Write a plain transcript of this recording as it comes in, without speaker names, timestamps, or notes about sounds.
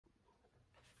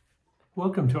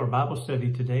Welcome to our Bible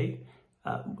study today.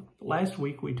 Last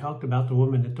week we talked about the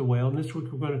woman at the well, and this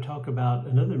week we're going to talk about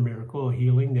another miracle, a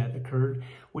healing that occurred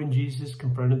when Jesus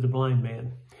confronted the blind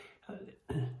man.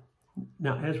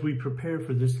 Now, as we prepare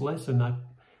for this lesson, I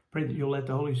pray that you'll let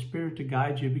the Holy Spirit to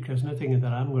guide you, because nothing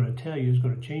that I'm going to tell you is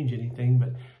going to change anything,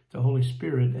 but the Holy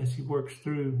Spirit, as He works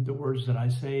through the words that I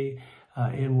say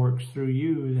and works through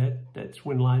you, that's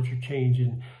when lives are changed.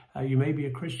 And you may be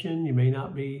a Christian, you may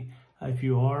not be. If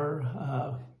you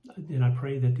are, then I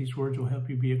pray that these words will help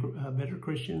you be a better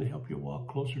Christian, help you walk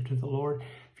closer to the Lord.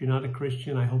 If you're not a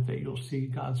Christian, I hope that you'll see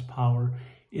God's power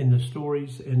in the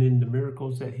stories and in the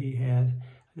miracles that He had,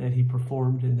 that He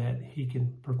performed, and that He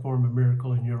can perform a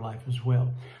miracle in your life as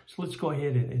well. So let's go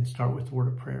ahead and start with the word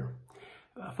of prayer.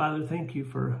 Father, thank you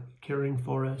for caring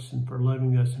for us and for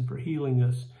loving us and for healing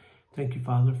us. Thank you,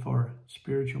 Father, for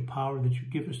spiritual power that you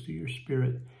give us through your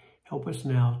Spirit. Help us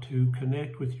now to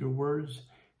connect with your words,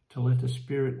 to let the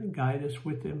Spirit guide us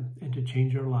with them, and to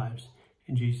change our lives.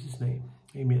 In Jesus' name,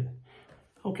 amen.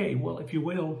 Okay, well, if you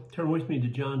will, turn with me to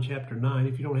John chapter 9.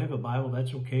 If you don't have a Bible,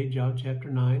 that's okay. John chapter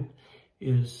 9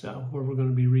 is where we're going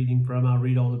to be reading from. I'll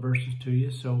read all the verses to you,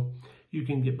 so you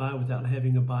can get by without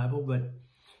having a Bible. But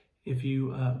if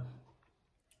you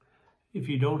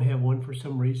don't have one for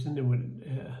some reason, it would...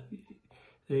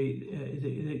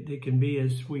 They can be,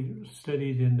 as we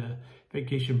studied in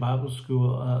Vacation Bible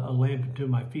School, a lamp unto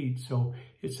my feet. So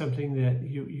it's something that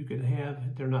you can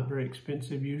have. They're not very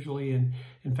expensive usually. And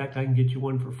in fact, I can get you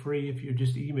one for free if you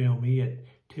just email me at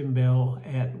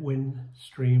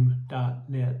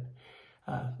timbell@windstream.net.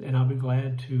 And I'll be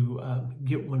glad to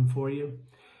get one for you.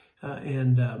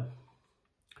 And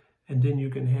then you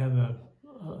can have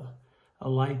a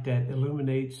light that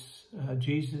illuminates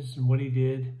Jesus and what He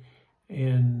did,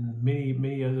 and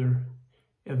many other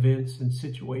events and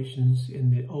situations in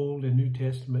the Old and New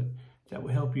Testament that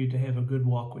will help you to have a good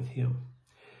walk with Him.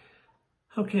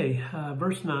 Okay,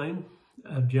 verse 9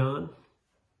 of John.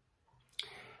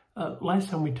 Last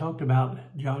time we talked about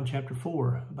John chapter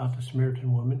 4, about the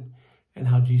Samaritan woman and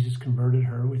how Jesus converted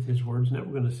her with His words. Now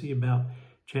we're going to see about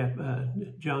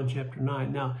John chapter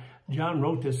 9. Now, John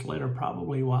wrote this letter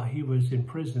probably while he was in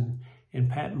prison in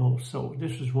Patmos. So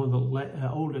this is one of the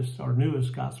oldest or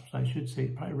newest Gospels, I should say,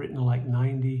 probably written in like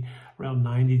around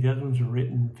 90. The other ones were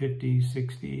written 50,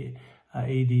 60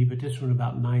 AD, but this one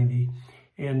about 90.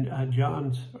 And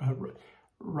John's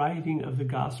writing of the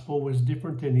Gospel was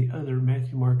different than the other,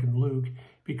 Matthew, Mark, and Luke,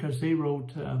 because they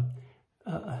wrote, a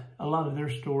lot of their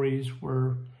stories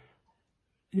were,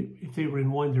 if they were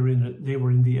in one, they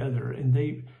were in the other, and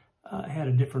they had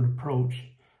a different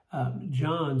approach.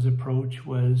 John's approach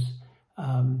was,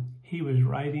 he was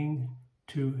writing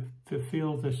to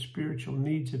fulfill the spiritual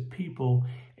needs of people,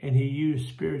 and he used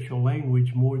spiritual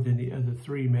language more than the other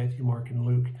three, Matthew, Mark, and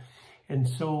Luke. And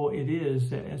so it is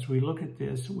that as we look at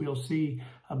this, we'll see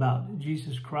about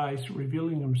Jesus Christ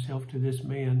revealing Himself to this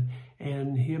man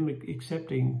and him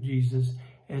accepting Jesus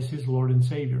as his Lord and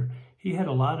Savior. He had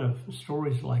a lot of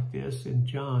stories like this in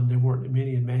John. There weren't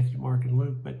many in Matthew, Mark, and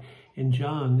Luke, but in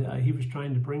John, he was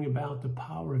trying to bring about the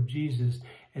power of Jesus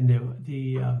and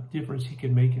the difference He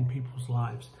can make in people's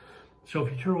lives. So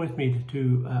if you turn with me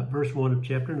to verse 1 of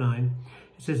chapter 9,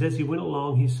 it says, "As he went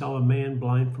along, he saw a man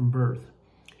blind from birth.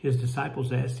 His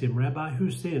disciples asked him, 'Rabbi,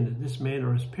 who sinned, this man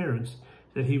or his parents,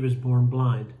 that he was born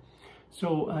blind?'"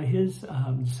 So his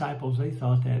disciples, they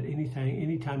thought that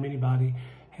anytime anybody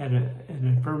had an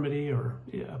infirmity or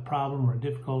a problem or a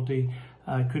difficulty,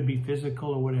 could be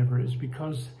physical or whatever, is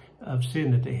because of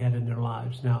sin that they had in their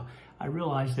lives. Now, I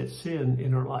realize that sin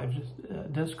in our lives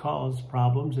does cause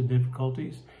problems and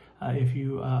difficulties. If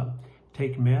you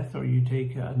take meth or you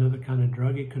take another kind of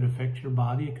drug, it could affect your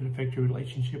body. It could affect your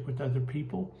relationship with other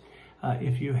people.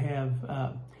 If you have,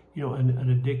 an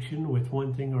addiction with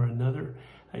one thing or another,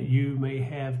 you may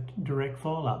have direct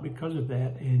fallout because of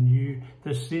that, and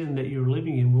the sin that you're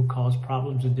living in will cause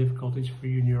problems and difficulties for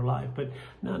you in your life, but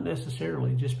not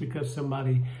necessarily just because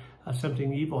something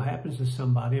evil happens to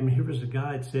somebody. I mean, here was a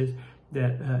guy that says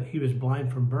that he was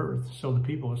blind from birth, so the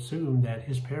people assumed that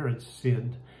his parents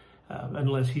sinned,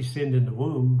 unless he sinned in the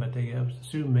womb, but they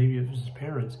assumed maybe it was his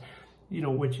parents,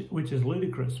 which is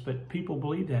ludicrous, but people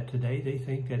believe that today. They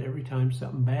think that every time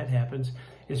something bad happens,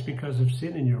 it's because of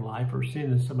sin in your life or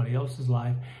sin in somebody else's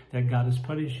life, that God is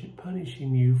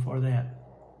punishing you for that.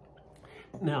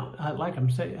 Now, like I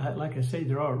say,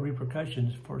 there are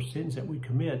repercussions for sins that we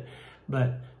commit,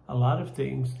 but a lot of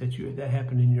things that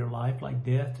happen in your life, like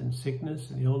death and sickness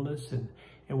and illness and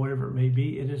whatever it may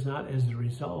be, it is not as the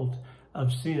result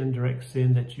of sin, direct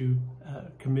sin that you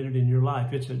committed in your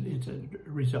life. It's a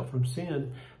result from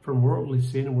sin, from worldly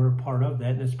sin, and we're a part of that,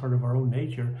 and it's part of our own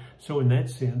nature. So in that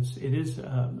sense, it is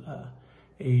a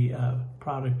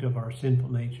product of our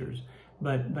sinful natures.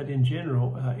 But in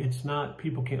general, it's not,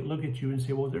 people can't look at you and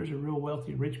say, well, there's a real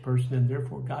wealthy, rich person, and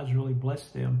therefore God's really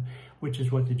blessed them, which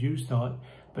is what the Jews thought.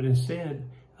 But instead,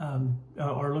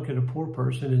 or look at a poor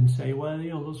person and say, well,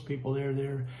 those people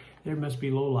there must be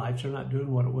low lives. They're not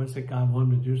doing what it was that God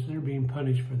wanted them to do, so they're being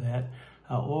punished for that.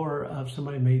 Or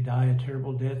somebody may die a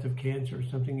terrible death of cancer or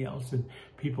something else, and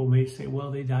people may say,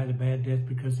 well, they died a bad death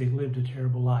because they lived a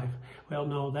terrible life. Well,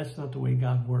 no, that's not the way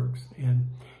God works.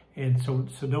 And so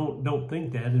don't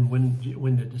think that. And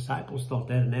when the disciples thought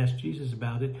that and asked Jesus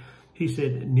about it, he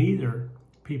said, neither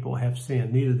people have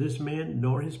sinned, neither this man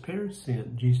nor his parents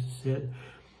sinned, Jesus said.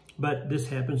 But this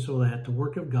happened so that the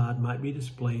work of God might be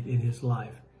displayed in his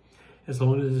life. As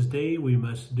long as it is day, we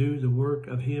must do the work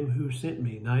of him who sent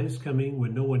me. Night is coming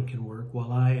when no one can work.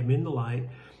 While I am in the light,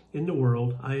 in the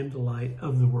world, I am the light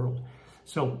of the world.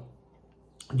 So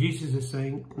Jesus is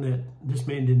saying that this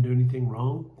man didn't do anything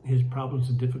wrong. His problems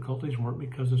and difficulties weren't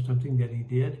because of something that he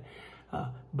did,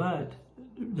 but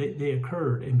they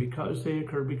occurred. And because they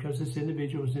occurred, because this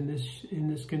individual was in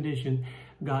this condition,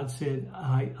 God said,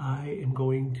 I am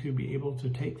going to be able to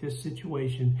take this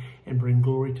situation and bring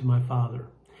glory to my Father.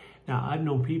 Now, I've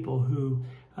known people who,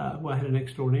 I had a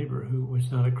next door neighbor who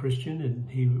was not a Christian, and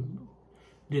he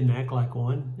didn't act like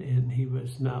one, and he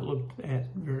was not looked at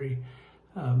very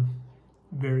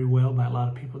well by a lot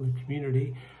of people in the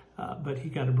community, but he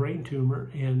got a brain tumor,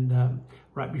 and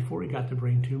right before he got the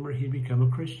brain tumor, he'd become a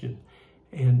Christian.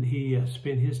 And he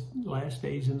spent his last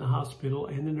days in the hospital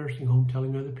and the nursing home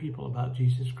telling other people about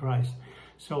Jesus Christ.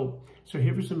 So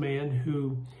here was a man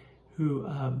who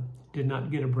did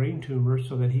not get a brain tumor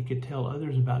so that he could tell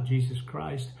others about Jesus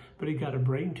Christ, but he got a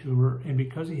brain tumor, and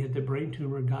because he had the brain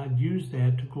tumor, God used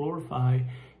that to glorify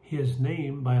his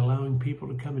name by allowing people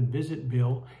to come and visit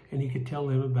Bill, and he could tell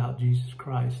them about Jesus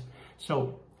Christ.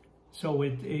 So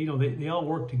they all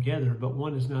work together, but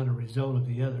one is not a result of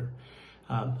the other.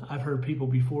 I've heard people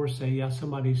before say, yeah,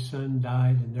 somebody's son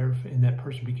died and that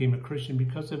person became a Christian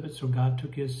because of it, so God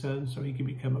took his son so he could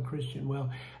become a Christian. Well,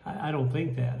 I don't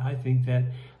think that. I think that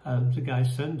the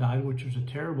guy's son died, which was a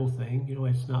terrible thing.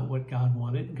 It's not what God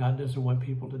wanted. God doesn't want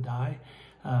people to die.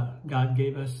 God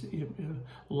gave us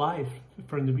life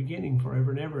from the beginning,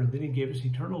 forever and ever, and then he gave us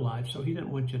eternal life, so he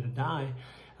didn't want you to die.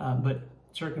 But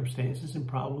circumstances and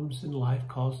problems in life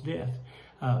cause death.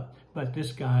 But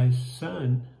this guy's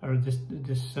son, or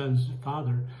this son's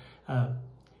father,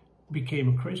 became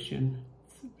a Christian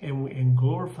and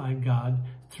glorified God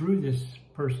through this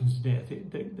person's death.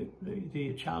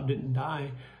 The child didn't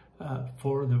die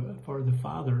for the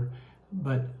father,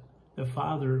 but the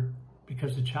father,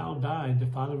 because the child died, the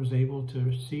father was able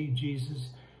to see Jesus,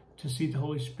 to see the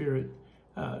Holy Spirit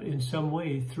in some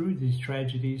way through these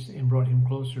tragedies, and brought him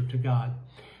closer to God.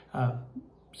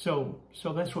 So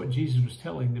that's what Jesus was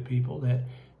telling the people, that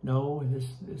no,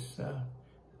 this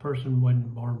person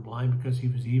wasn't born blind because he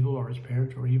was evil or his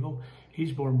parents were evil.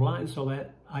 He's born blind so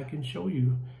that I can show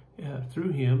you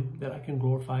through him that I can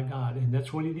glorify God. And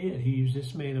that's what he did. He used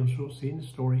this man, as we'll see in the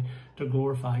story, to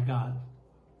glorify God.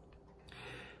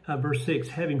 Verse 6,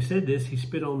 having said this, he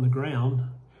spit on the ground,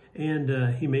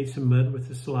 and he made some mud with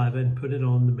the saliva and put it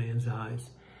on the man's eyes.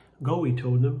 Go, he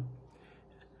told them.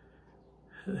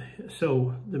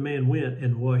 So the man went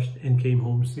and washed and came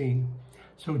home seeing.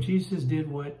 So Jesus did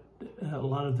what a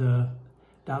lot of the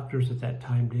doctors at that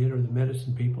time did, or the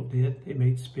medicine people did. They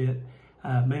made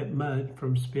mud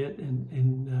from spit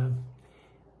and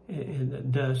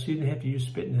dust. You didn't have to use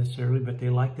spit necessarily, but they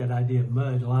liked that idea of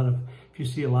mud. If you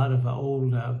see a lot of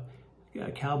old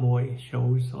cowboy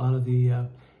shows, a lot of the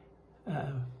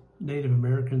Native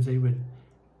Americans, they would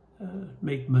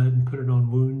make mud and put it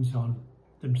on wounds on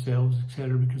themselves,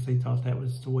 etc., because they thought that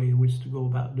was the way in which to go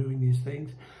about doing these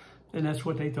things. And that's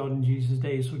what they thought in Jesus'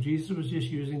 day. So Jesus was just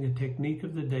using the technique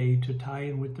of the day to tie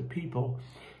in with the people,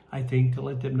 I think, to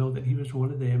let them know that he was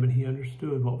one of them and he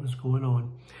understood what was going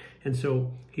on. And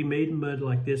so he made mud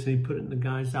like this and he put it in the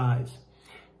guy's eyes.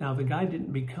 Now, the guy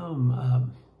didn't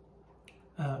become,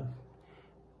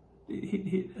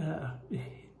 he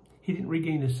didn't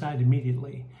regain his sight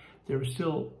immediately. There was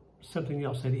still something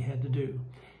else that he had to do.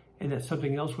 And that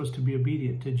something else was to be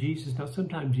obedient to Jesus. Now,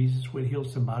 sometimes Jesus would heal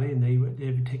somebody and they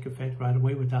would take effect right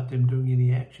away without them doing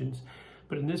any actions.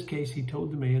 But in this case, he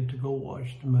told the man to go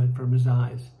wash the mud from his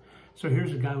eyes. So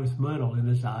here's a guy with mud all in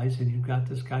his eyes, and you've got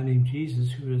this guy named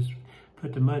Jesus who has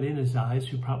put the mud in his eyes,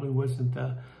 who probably wasn't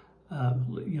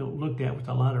looked at with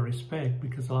a lot of respect,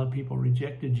 because a lot of people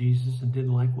rejected Jesus and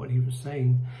didn't like what he was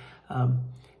saying.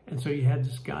 And so you had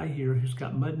this guy here who's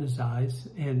got mud in his eyes,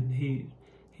 and he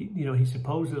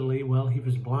supposedly, well, he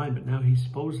was blind, but now he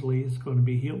supposedly is going to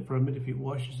be healed from it if he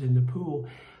washes in the pool.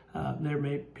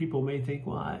 People may think,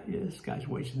 well, this guy's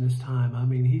wasting his time. I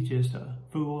mean, he's just a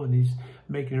fool, and he's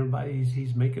making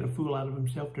a fool out of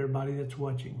himself to everybody that's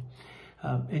watching.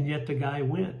 And yet the guy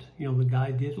went. The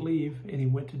guy did leave, and he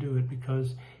went to do it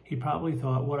because he probably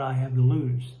thought, what I have to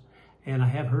lose? And I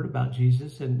have heard about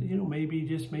Jesus, and maybe,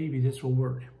 just maybe, this will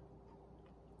work.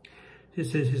 It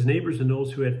says, his neighbors and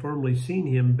those who had formerly seen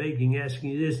him begging,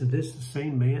 asking, isn't this the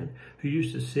same man who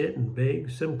used to sit and beg?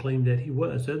 Some claimed that he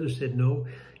was. Others said, no,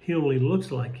 he only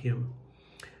looks like him.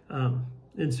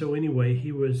 And so anyway,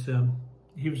 he was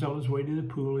on his way to the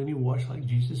pool, and he washed like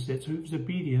Jesus said. So he was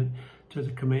obedient to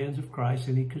the commands of Christ,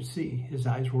 and he could see. His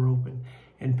eyes were open.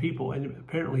 And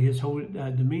apparently his whole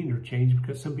demeanor changed,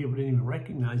 because some people didn't even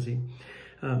recognize him.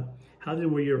 How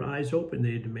then were your eyes open,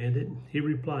 they demanded. He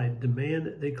replied, the man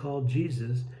that they called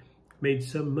Jesus made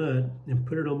some mud and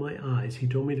put it on my eyes. He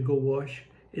told me to go wash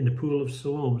in the pool of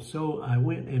Siloam. So I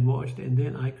went and washed, and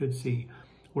then I could see.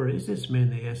 Where is this man?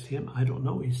 They asked him. I don't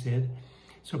know, he said.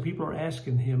 So people are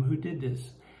asking him, who did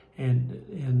this? And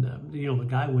the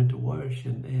guy went to wash,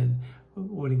 and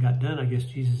when he got done, I guess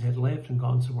Jesus had left and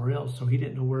gone somewhere else, so he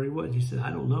didn't know where he was. He said, I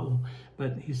don't know.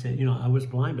 But he said, I was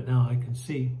blind, but now I can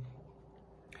see.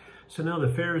 So now the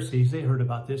Pharisees, they heard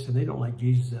about this, and they don't like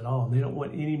Jesus at all. They don't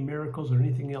want any miracles or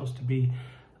anything else to be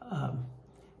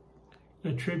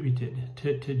attributed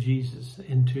to Jesus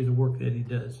and to the work that he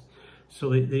does. So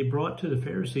they brought to the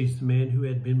Pharisees the man who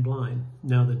had been blind.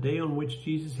 Now the day on which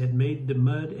Jesus had made the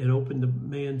mud and opened the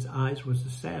man's eyes was the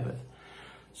Sabbath.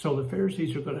 So the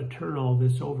Pharisees are going to turn all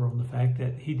this over on the fact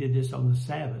that he did this on the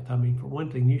Sabbath. I mean, for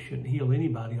one thing, you shouldn't heal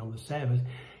anybody on the Sabbath.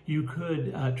 You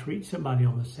could treat somebody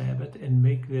on the Sabbath and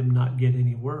make them not get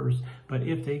any worse. But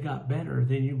if they got better,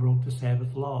 then you broke the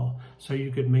Sabbath law. So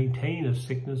you could maintain a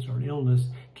sickness or an illness,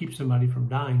 keep somebody from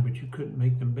dying, but you couldn't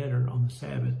make them better on the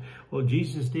Sabbath. Well,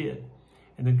 Jesus did.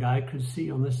 And the guy could see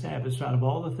on the Sabbath. So out of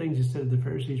all the things, instead of the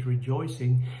Pharisees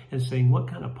rejoicing and saying, what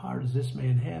kind of power does this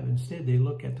man have? Instead, they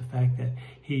look at the fact that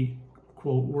he,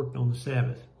 quote, worked on the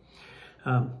Sabbath.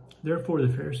 Therefore,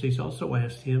 the Pharisees also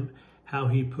asked him how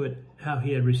he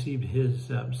had received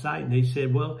his sight. And they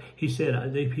said, well, he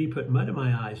said, he put mud in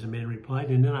my eyes, the man replied,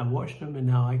 and then I washed them, and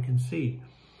now I can see.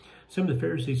 Some of the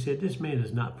Pharisees said, this man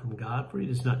is not from God, for he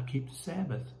does not keep the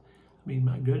Sabbath. I mean,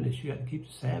 my goodness, you got to keep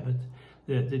the Sabbath.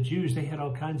 The Jews, they had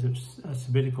all kinds of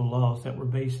Sabbathal laws that were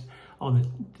based on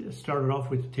started off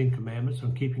with the Ten Commandments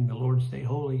on keeping the Lord's Day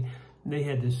holy. And they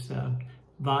had this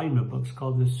volume of books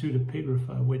called the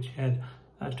Pseudepigrapha, which had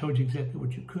told you exactly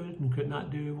what you could and could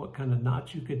not do, what kind of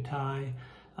knots you could tie,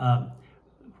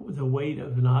 the weight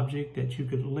of an object that you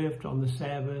could lift on the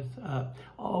Sabbath,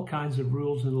 all kinds of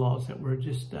rules and laws that were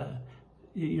just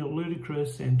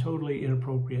ludicrous and totally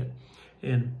inappropriate.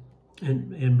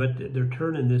 But they're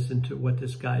turning this into what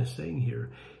this guy is saying here.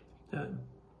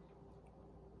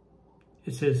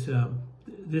 It says,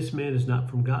 this man is not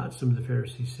from God, some of the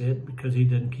Pharisees said, because he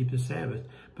doesn't keep the Sabbath.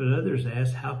 But others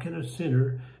asked, how can a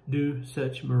sinner do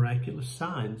such miraculous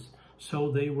signs?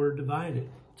 So they were divided.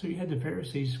 So you had the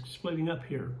Pharisees splitting up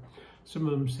here. Some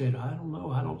of them said, I don't know,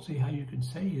 I don't see how you can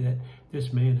say that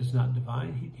this man is not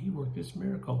divine. He worked this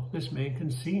miracle. This man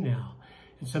can see now.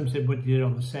 And some said what he did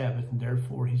on the Sabbath, and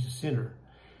therefore he's a sinner.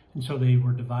 And so they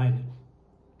were divided.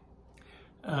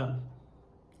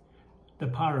 The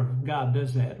power of God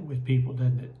does that with people,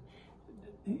 doesn't it?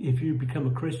 If you become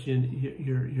a Christian,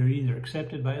 you're either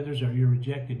accepted by others or you're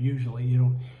rejected. Usually,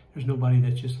 there's nobody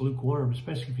that's just lukewarm.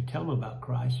 Especially if you tell them about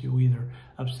Christ, you'll either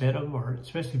upset them, or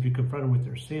especially if you confront them with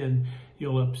their sin,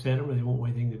 you'll upset them, or they won't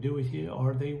want anything to do with you,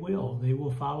 or they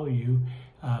will follow you,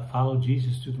 follow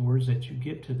Jesus through the words that you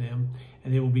give to them,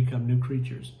 and they will become new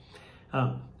creatures.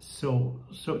 So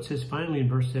it says finally in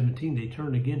verse 17, they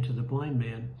turned again to the blind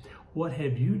man. What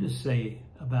have you to say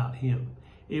about him?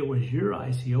 It was your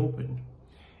eyes he opened.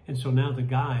 And so now the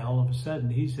guy, all of a sudden,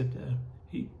 he's at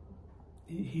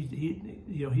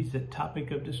he's the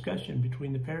topic of discussion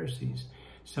between the Pharisees.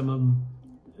 Some of them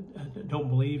don't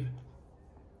believe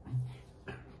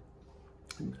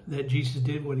that Jesus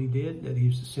did what he did, that he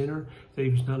was a sinner, that he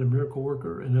was not a miracle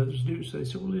worker, and others do. So they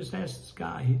said, well, let's ask this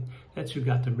guy. That's who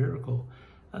got the miracle.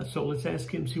 So let's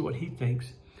ask him, see what he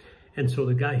thinks. And so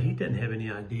the guy, he doesn't have any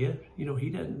idea. He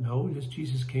doesn't know. Just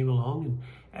Jesus came along and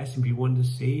asked him if he wanted to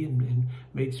see, and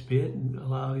made spit and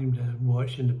allowed him to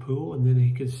wash in the pool, and then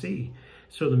he could see.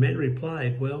 So the man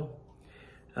replied, well,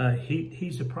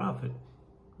 he's a prophet.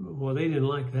 Well, they didn't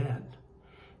like that.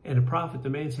 And a prophet, the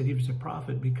man said he was a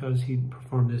prophet because he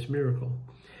performed this miracle.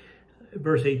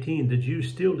 Verse 18, the Jews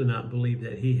still did not believe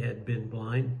that he had been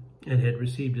blind and had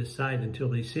received his sight until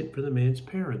they sent for the man's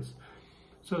parents.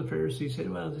 So the Pharisees said,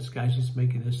 well, this guy's just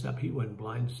making this up. He wasn't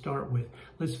blind to start with.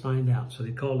 Let's find out. So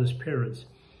they called his parents.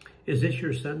 Is this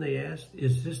your son, they asked?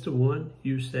 Is this the one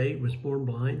you say was born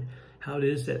blind? How it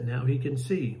is that now he can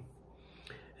see?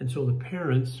 And so the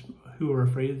parents, who are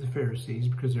afraid of the Pharisees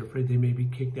because they're afraid they may be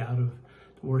kicked out of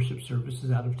the worship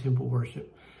services, out of temple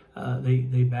worship,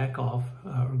 they back off,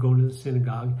 or go to the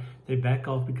synagogue. They back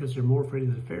off because they're more afraid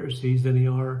of the Pharisees than they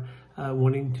are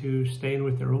wanting to stand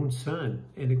with their own son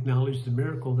and acknowledge the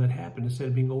miracle that happened, instead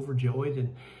of being overjoyed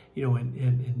and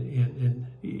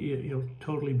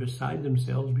totally beside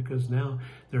themselves because now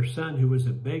their son, who was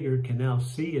a beggar, can now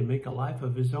see and make a life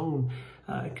of his own,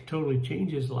 totally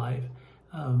change his life.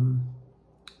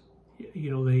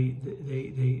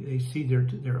 They see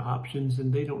their options,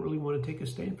 and they don't really want to take a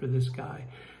stand for this guy.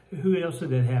 Who else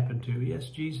did that happen to? Yes,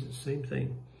 Jesus, same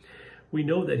thing. We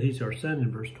know that he's our son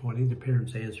in verse 20, the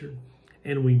parents answered,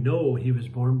 and we know he was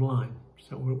born blind.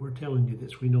 So we're telling you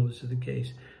this. We know this is the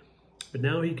case. But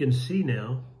now he can see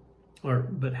now,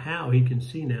 but how he can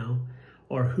see now,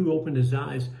 or who opened his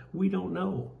eyes, we don't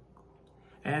know.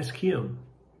 Ask him.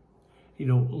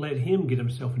 Let him get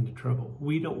himself into trouble.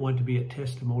 We don't want to be a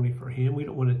testimony for him. We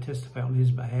don't want to testify on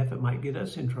his behalf. It might get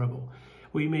us in trouble.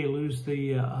 We may lose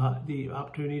the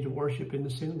opportunity to worship in the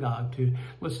synagogue, to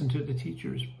listen to the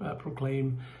teachers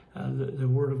proclaim the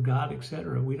word of God,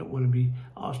 etc. We don't want to be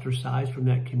ostracized from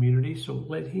that community, so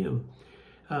let him.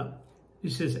 He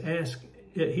says, ask,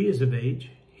 he is of age.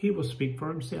 He will speak for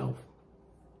himself.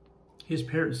 His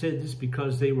parents said this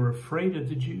because they were afraid of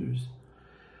the Jews.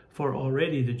 For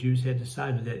already the Jews had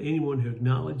decided that anyone who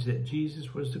acknowledged that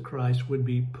Jesus was the Christ would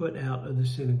be put out of the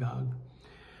synagogue.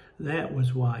 That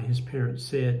was why his parents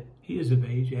said, he is of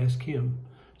age, ask him.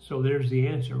 So there's the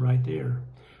answer right there,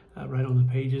 right on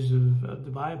the pages of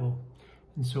the Bible.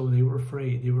 And so they were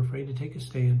afraid. They were afraid to take a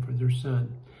stand for their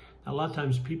son. Now, a lot of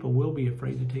times people will be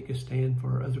afraid to take a stand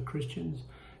for other Christians.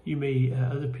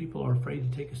 Other people are afraid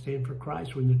to take a stand for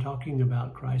Christ when they're talking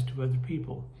about Christ to other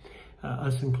people.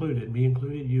 Us included, me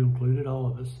included, you included, all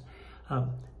of us.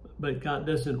 But God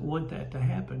doesn't want that to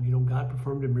happen. God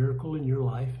performed a miracle in your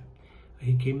life.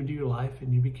 He came into your life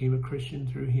and you became a Christian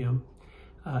through him.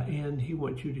 And he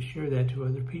wants you to share that to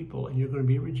other people. And you're going to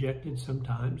be rejected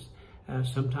sometimes.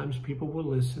 Sometimes people will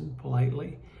listen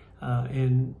politely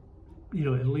and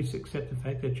at least accept the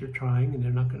fact that you're trying, and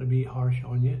they're not going to be harsh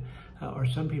on you. Or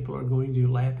some people are going to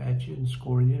laugh at you and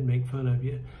scorn you and make fun of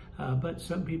you. But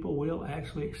some people will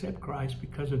actually accept Christ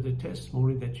because of the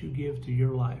testimony that you give to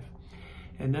your life.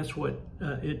 And that's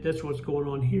what's going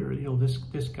on here.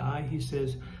 This guy, he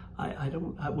says, they're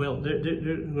going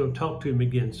to talk to him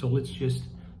again. So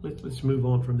let's move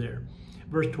on from there.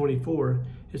 Verse 24,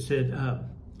 it said,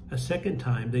 a second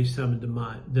time they summoned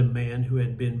the man who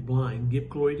had been blind. Give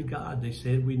glory to God. They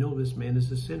said, we know this man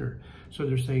is a sinner. So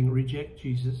they're saying, reject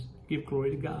Jesus, give glory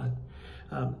to God.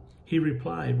 He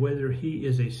replied, whether he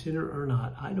is a sinner or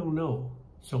not, I don't know.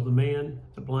 So the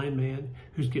blind man,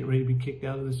 who's getting ready to be kicked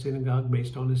out of the synagogue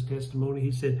based on his testimony,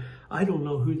 he said, I don't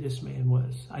know who this man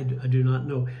was. I do not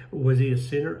know. Was he a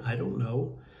sinner? I don't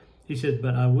know. He said,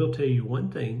 but I will tell you one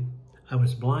thing. I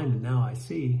was blind and now I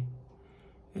see.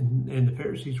 And the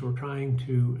Pharisees were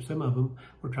some of them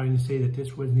were trying to say that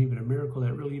this wasn't even a miracle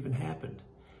that really even happened.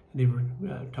 And they were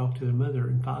talked to their mother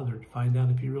and father to find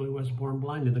out if he really was born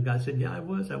blind. And the guy said, yeah, I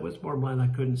was born blind. I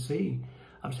couldn't see.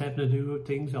 I was having to do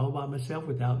things all by myself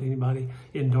without anybody,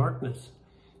 in darkness.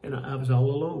 And I was all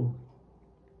alone.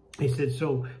 He said,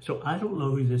 so I don't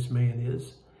know who this man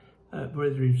is.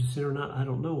 Whether he's a sinner or not, I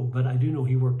don't know. But I do know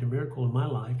he worked a miracle in my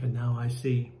life, and now I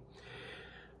see.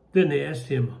 Then they asked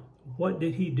him, what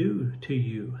did he do to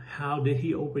you? How did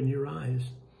he open your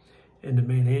eyes? And the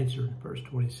man answered, verse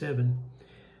 27,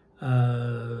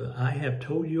 I have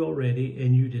told you already,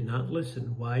 and you did not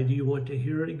listen. Why do you want to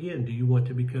hear it again? Do you want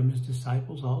to become his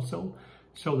disciples also?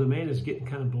 So the man is getting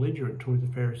kind of belligerent toward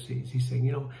the Pharisees. He's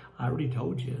saying, I already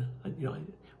told you.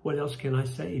 What else can I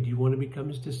say? Do you want to become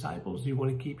his disciples? Do you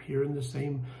want to keep hearing the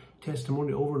same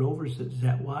testimony over and over? Is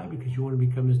that why? Because you want to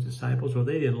become his disciples? Well,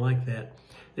 they didn't like that.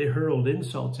 They hurled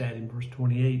insults at him, verse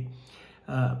 28.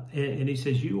 And he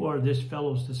says, you are this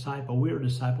fellow's disciple. We are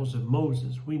disciples of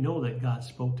Moses. We know that God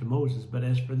spoke to Moses. But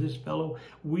as for this fellow,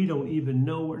 we don't even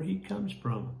know where he comes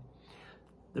from.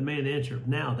 The man answered,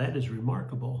 now that is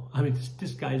remarkable. I mean,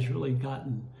 this guy's really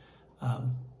gotten,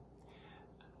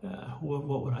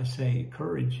 what would I say,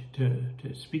 courage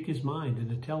to speak his mind and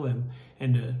to tell him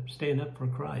and to stand up for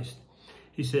Christ.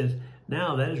 He says,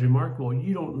 now that is remarkable.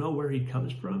 You don't know where he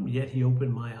comes from, yet he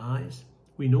opened my eyes.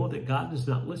 We know that God does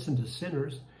not listen to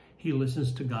sinners. He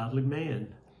listens to godly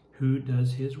man who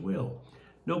does his will.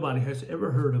 Nobody has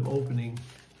ever heard of opening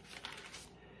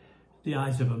the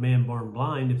eyes of a man born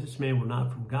blind. If this man were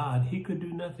not from God, he could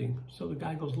do nothing. So the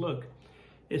guy goes, look,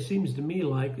 it seems to me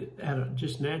like, out of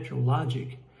just natural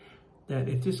logic, that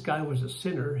if this guy was a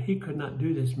sinner, he could not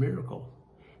do this miracle.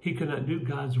 He could not do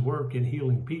God's work in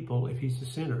healing people if he's a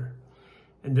sinner.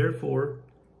 And therefore,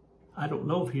 I don't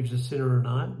know if he was a sinner or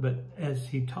not, but as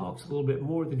he talks a little bit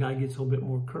more, the guy gets a little bit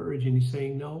more courage, and he's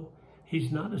saying, no,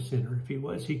 he's not a sinner. If he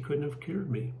was, he couldn't have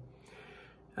cured me.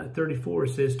 34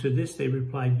 says, to this they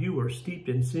replied, you are steeped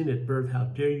in sin at birth. How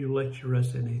dare you lecture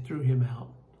us? And they threw him out.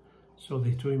 So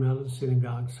they threw him out of the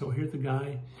synagogue. So here the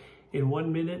guy, in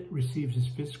 1 minute, receives his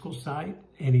physical sight,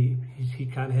 and he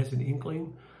kind of has an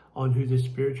inkling on who this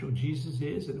spiritual Jesus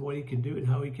is and what he can do and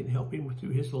how he can help him through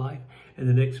his life. And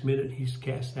the next minute, he's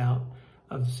cast out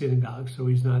of the synagogue. So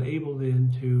he's not able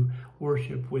then to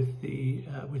worship with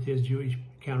his Jewish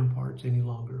counterparts any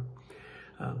longer.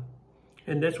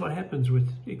 And that's what happens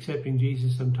with accepting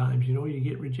Jesus sometimes. You know, you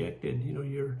get rejected. You know,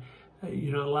 you're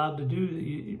not allowed to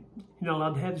you're not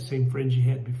allowed to have the same friends you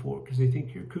had before because they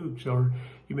think you're kooks, or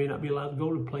you may not be allowed to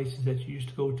go to places that you used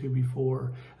to go to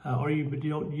before, or you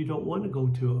don't want to go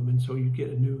to them, and so you get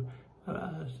a new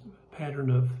pattern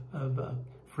of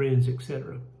friends,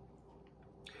 etc.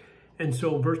 And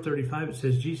so in verse 35, it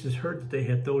says, Jesus heard that they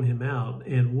had thrown him out,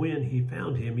 and when he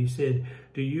found him, he said,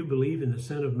 do you believe in the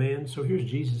Son of Man? So here's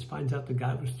Jesus, finds out the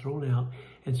guy was thrown out.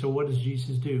 And so what does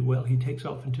Jesus do? Well, he takes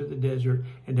off into the desert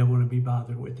and don't want to be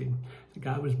bothered with him. The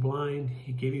guy was blind.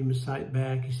 He gave him his sight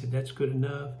back. He said, that's good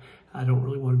enough. I don't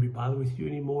really want to be bothered with you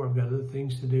anymore. I've got other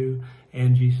things to do.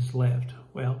 And Jesus left.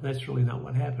 Well, that's really not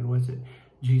what happened, was it?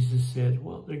 Jesus said,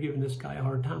 well, they're giving this guy a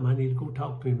hard time. I need to go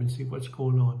talk to him and see what's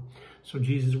going on. So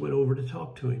Jesus went over to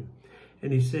talk to him.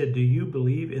 And he said, do you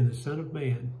believe in the Son of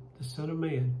Man? The Son of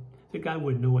Man. The guy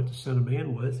wouldn't know what the Son of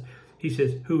Man was. He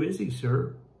says, who is he,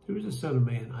 sir? Who is the Son of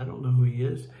Man? I don't know who he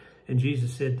is. And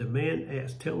Jesus said, the man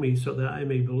asked, tell me so that I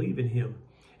may believe in him.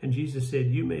 And Jesus said,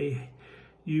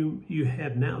 you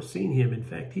have now seen him. In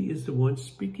fact, he is the one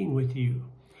speaking with you.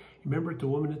 Remember the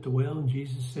woman at the well, and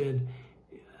Jesus said,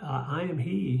 I am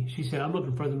he. She said, I'm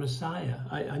looking for the Messiah.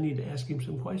 I need to ask him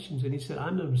some questions. And he said,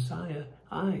 I'm the Messiah.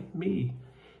 Me.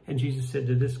 And Jesus said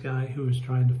to this guy who was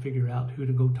trying to figure out who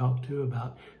to go talk to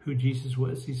about who Jesus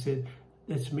was, he said,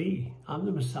 that's me. I'm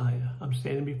the Messiah. I'm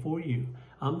standing before you.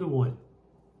 I'm the one.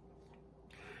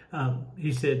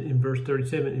 He said in verse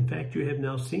 37, in fact, you have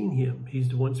now seen him. He's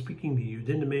the one speaking to you.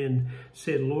 Then the man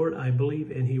said, Lord, I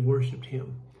believe, and he worshiped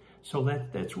him. So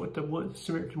that's what the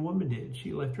Samaritan woman did.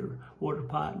 She left her water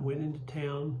pot and went into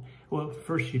town. Well,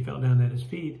 first she fell down at his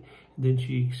feet. And then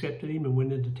she accepted him and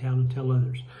went into town and tell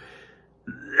others.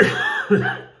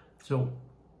 So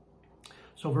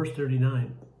verse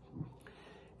 39,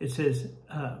 it says,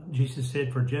 Jesus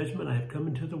said, for judgment I have come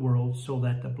into the world so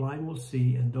that the blind will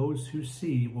see, and those who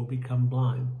see will become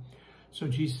blind. So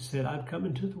Jesus said, I've come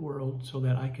into the world so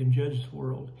that I can judge the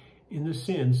world, in the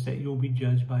sense that you'll be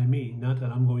judged by me. Not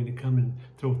that I'm going to come and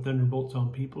throw thunderbolts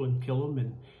on people and kill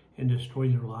them and destroy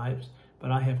their lives, but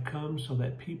I have come so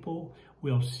that people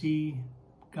will see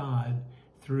God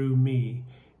through me.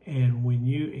 And when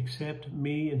you accept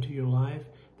me into your life,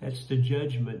 that's the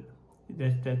judgment.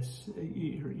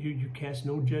 You cast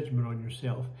no judgment on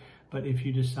yourself. But if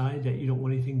you decide that you don't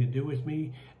want anything to do with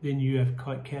me, then you have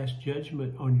cast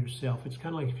judgment on yourself. It's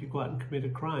kind of like if you go out and commit a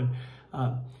crime.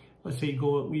 Let's say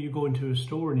you go into a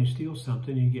store and you steal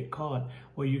something and you get caught.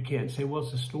 Well, you can't say, well,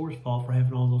 it's the store's fault for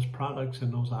having all those products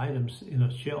and those items in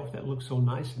a shelf that looks so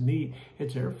nice and neat.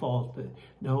 It's their fault.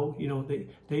 No, they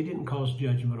didn't cause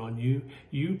judgment on you.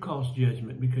 You caused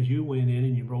judgment because you went in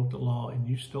and you broke the law and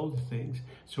you stole the things.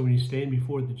 So when you stand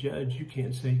before the judge, you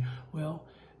can't say, well,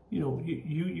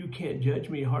 you can't judge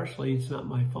me harshly. It's not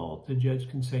my fault. The judge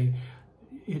can say,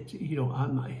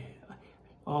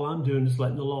 all I'm doing is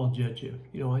letting the law judge you.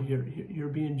 You're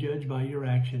being judged by your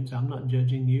actions. I'm not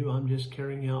judging you. I'm just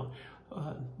carrying out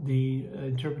the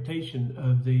interpretation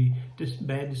of the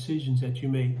bad decisions that you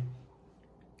made.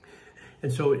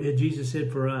 And so Jesus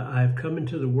said, for I have come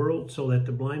into the world so that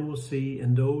the blind will see,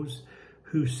 and those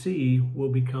who see will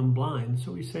become blind.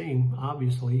 So he's saying,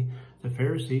 obviously, the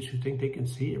Pharisees who think they can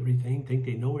see everything, think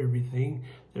they know everything,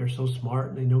 they're so smart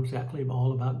and they know exactly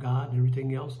all about God and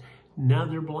everything else, now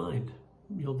they're blind.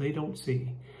 They don't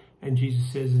see. And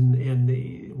Jesus says, and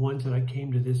the ones that I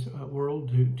came to this world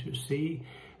to see,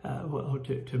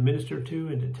 to minister to,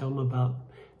 and to tell them about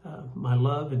my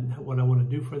love and what I want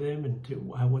to do for them,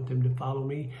 and I want them to follow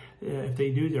me. If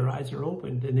they do, their eyes are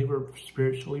opened, and they were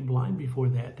spiritually blind before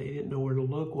that. They didn't know where to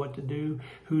look, what to do,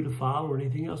 who to follow, or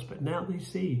anything else, but now they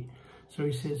see. So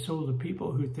he said, so the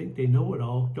people who think they know it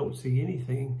all don't see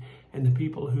anything, and the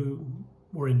people who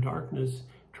were in darkness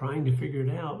trying to figure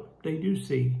it out, they do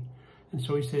see. And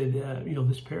so he said,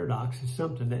 this paradox is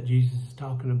something that Jesus is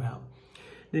talking about.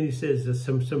 Then he says that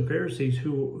some Pharisees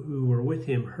who were with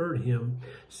him heard him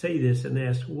say this and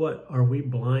asked, what, are we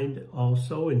blind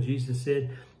also? And Jesus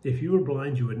said, if you were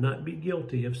blind, you would not be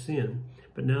guilty of sin.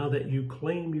 But now that you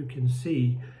claim you can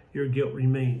see, your guilt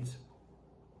remains.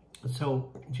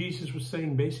 So Jesus was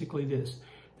saying basically this,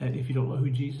 that if you don't know who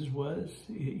Jesus was,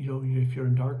 if you're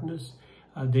in darkness,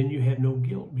 then you have no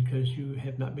guilt because you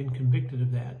have not been convicted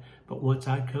of that. But once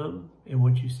I come and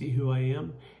once you see who I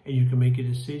am and you can make a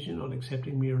decision on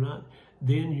accepting me or not,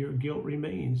 then your guilt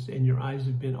remains and your eyes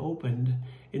have been opened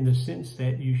in the sense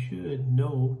that you should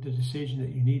know the decision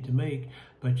that you need to make,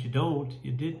 but you don't,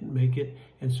 you didn't make it,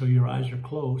 and so your eyes are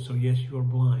closed, so yes, you are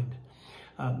blind.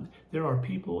 There are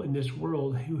people in this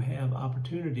world who have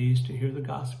opportunities to hear the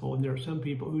gospel, and there are some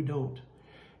people who don't.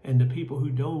 And the people who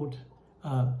don't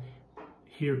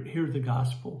hear the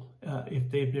gospel, if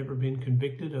they've never been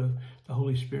convicted of the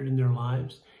Holy Spirit in their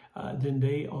lives, then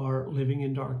they are living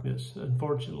in darkness.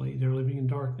 Unfortunately, they're living in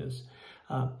darkness.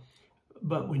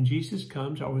 But when Jesus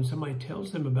comes, or when somebody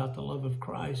tells them about the love of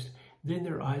Christ, then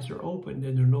their eyes are opened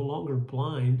and they're no longer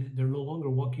blind. They're no longer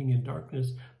walking in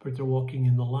darkness, but they're walking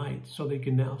in the light, so they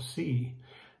can now see.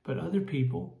 But other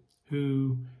people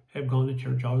who have gone to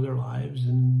church all their lives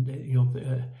and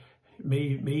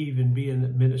may even be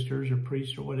in ministers or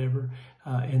priests or whatever,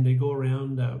 and they go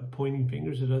around pointing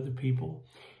fingers at other people,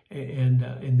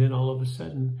 and then all of a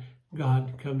sudden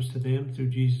God comes to them through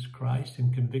Jesus Christ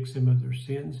and convicts them of their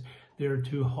sins. They're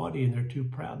too haughty and they're too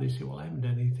proud. They say, well, I haven't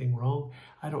done anything wrong.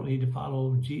 I don't need to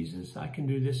follow Jesus. I can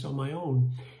do this on my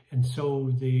own. And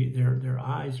so their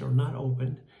eyes are not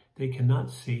opened. They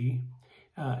cannot see.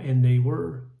 And they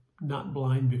were not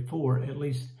blind before. At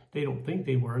least they don't think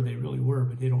they were. They really were,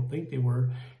 but they don't think they were.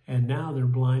 And now they're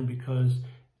blind because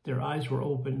their eyes were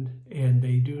opened and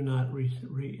they do not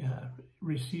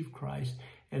receive Christ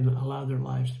and allow their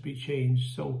lives to be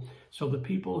changed. So the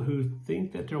people who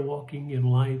think that they're walking in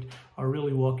light are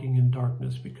really walking in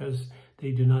darkness because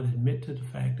they do not admit to the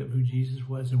fact of who Jesus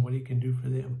was and what he can do for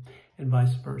them, and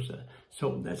vice versa.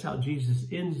 So that's how Jesus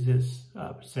ends this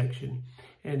section.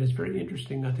 And it's very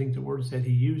interesting, I think, the words that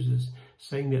he uses,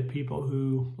 saying that people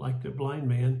who, like the blind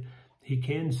man, he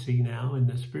can see now, and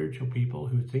the spiritual people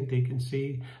who think they can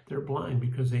see, they're blind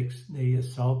because they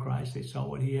saw Christ, they saw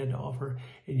what he had to offer,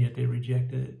 and yet they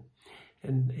rejected it.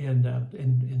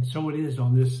 And so it is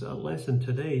on this lesson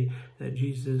today that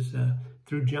Jesus,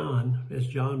 through John, as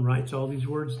John writes all these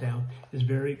words down, is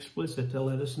very explicit to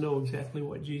let us know exactly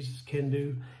what Jesus can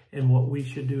do and what we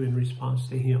should do in response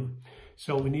to him.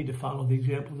 So we need to follow the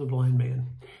example of the blind man.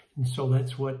 And so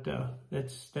that's what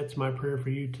that's my prayer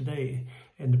for you today,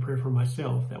 and the prayer for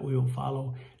myself, that we will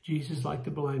follow Jesus like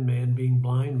the blind man, being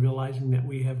blind, realizing that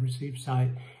we have received sight,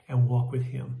 and walk with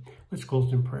him. Let's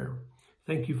close in prayer.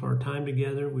 Thank you for our time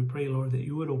together. We pray, Lord, that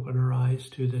you would open our eyes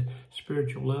to the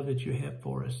spiritual love that you have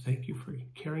for us. Thank you for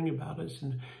caring about us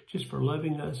and just for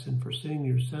loving us and for sending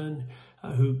your Son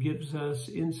who gives us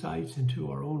insights into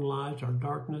our own lives, our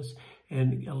darkness,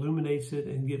 and illuminates it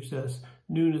and gives us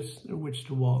newness in which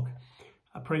to walk.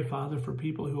 I pray, Father, for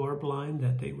people who are blind,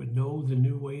 that they would know the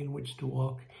new way in which to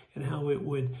walk and how it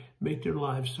would make their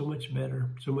lives so much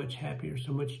better, so much happier,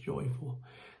 so much joyful.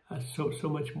 So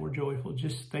much more joyful.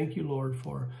 Just thank you, Lord,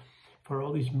 for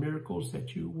all these miracles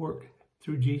that you work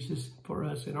through Jesus for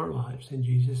us in our lives. In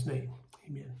Jesus' name,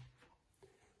 amen.